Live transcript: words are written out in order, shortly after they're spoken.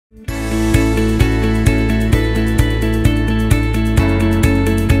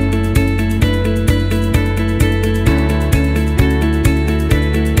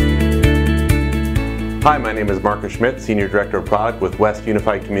Hi, my name is Marcus Schmidt, Senior Director of Product with West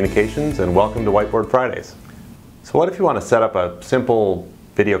Unified Communications, and welcome to Whiteboard Fridays. So what if you want to set up a simple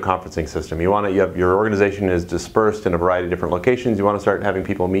video conferencing system? Your organization is dispersed in a variety of different locations. You want to start having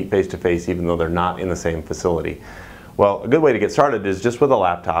people meet face-to-face even though they're not in the same facility. Well, a good way to get started is just with a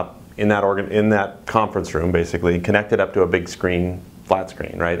laptop in that conference room, basically, connect it up to a big screen, flat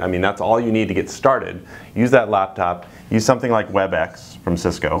screen, right? I mean, that's all you need to get started. Use that laptop, use something like WebEx from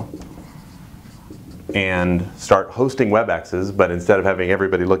Cisco, and start hosting WebExs, but instead of having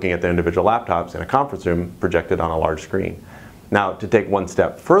everybody looking at their individual laptops in a conference room, projected on a large screen. Now, to take one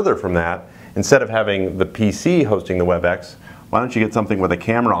step further from that, instead of having the PC hosting the WebEx, why don't you get something with a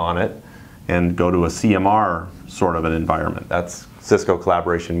camera on it and go to a CMR sort of an environment? That's Cisco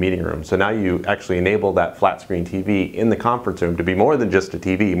Collaboration Meeting Room. So now you actually enable that flat screen TV in the conference room to be more than just a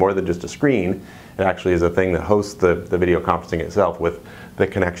TV, more than just a screen. It actually is a thing that hosts the video conferencing itself with the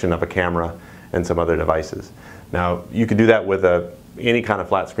connection of a camera and some other devices. Now, you can do that with any kind of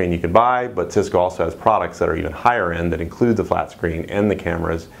flat screen you can buy, but Cisco also has products that are even higher end that include the flat screen and the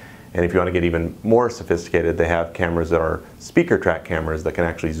cameras. And if you want to get even more sophisticated, they have cameras that are speaker track cameras that can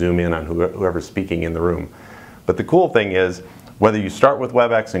actually zoom in on whoever's speaking in the room. But the cool thing is, whether you start with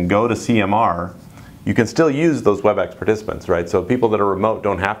WebEx and go to CMR, you can still use those WebEx participants, right? So people that are remote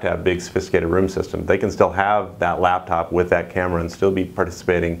don't have to have big sophisticated room systems. They can still have that laptop with that camera and still be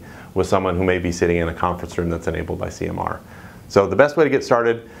participating with someone who may be sitting in a conference room that's enabled by CMR. So the best way to get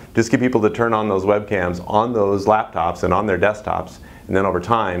started, just get people to turn on those webcams on those laptops and on their desktops, and then over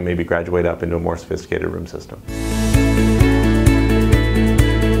time maybe graduate up into a more sophisticated room system.